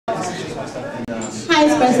Hi,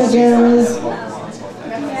 Espresso Joes.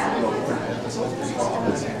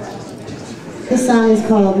 This song is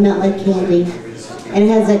called Melt Like Candy, and it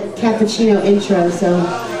has a cappuccino intro, so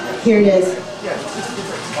here it is.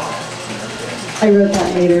 I wrote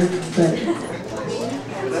that later, but...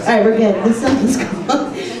 Alright, we're good. This song is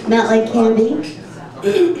called Melt Like Candy.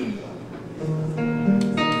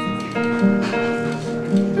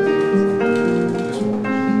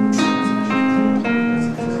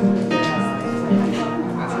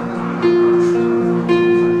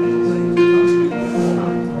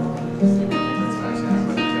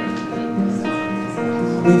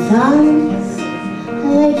 With arms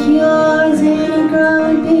like yours and a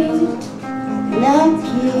growing pain like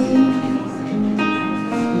you,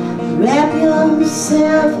 wrap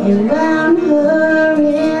yourself around her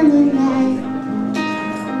in the night.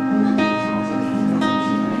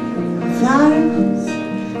 With arms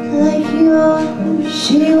like yours,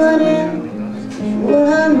 she wouldn't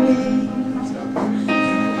worry.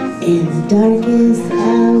 In the darkest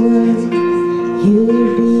hour, you'd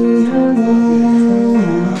be her light.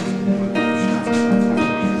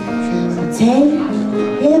 Take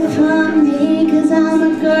it from me, 'cause I'm a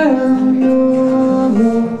girl who knows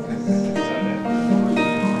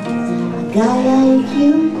a guy like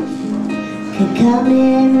you could come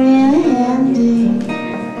in real handy.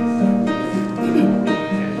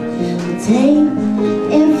 Take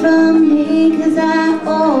it from me, 'cause I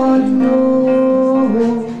ought to know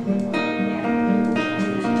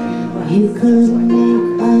you could make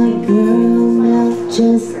a girl melt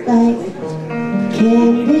just like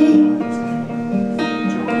candy.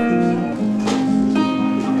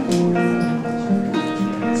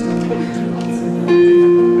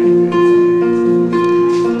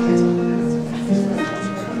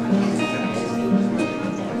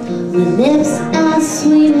 With lips as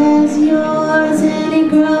sweet as yours, any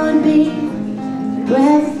girl would be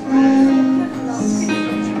breathless.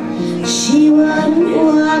 She wouldn't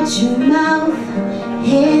watch your mouth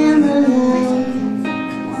in the light.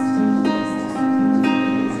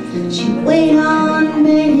 She'd wait on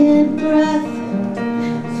bated breath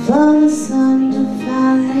for the sun to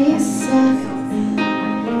finally set,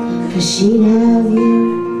 'cause she'd have you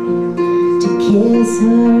to kiss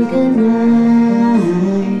her goodnight.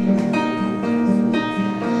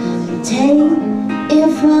 Take it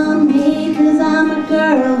from me, 'cause I'm a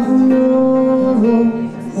girl who knows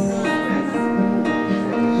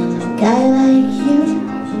a guy like you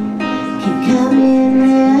can come in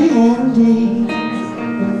real handy.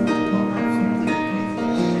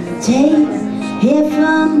 Take it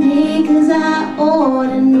from me, 'cause I ought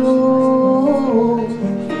to know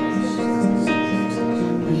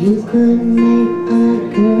you could make a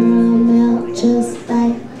girl melt just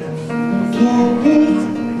like candy.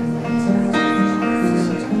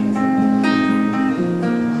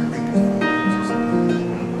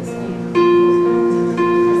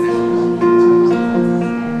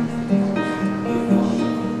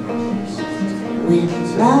 With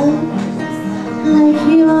love like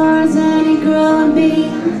yours, any girl would be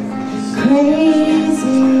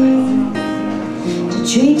crazy to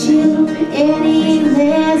treat you any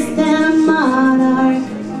less than a monarch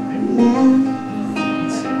man.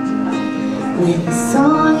 With a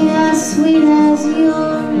song as sweet as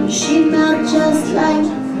yours, she'd melt just like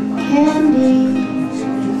candy,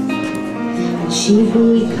 and she'd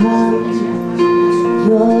become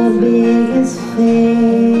your biggest fan.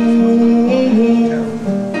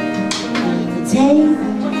 Take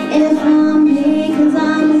it from me, 'cause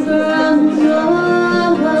I'm a girl who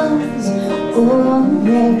knows, oh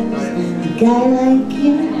yes, a guy like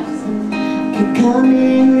you could come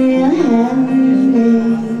in real handy.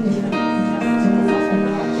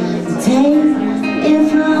 Take it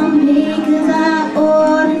from me, 'cause I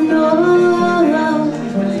ought to know,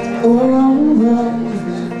 oh,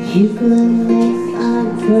 you could make a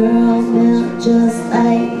girl melt just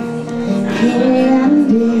like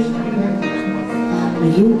candy.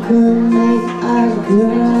 You could make a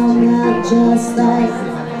girl melt just like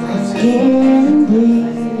candy.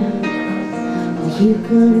 You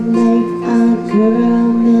could make a girl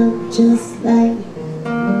melt just like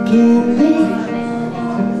candy.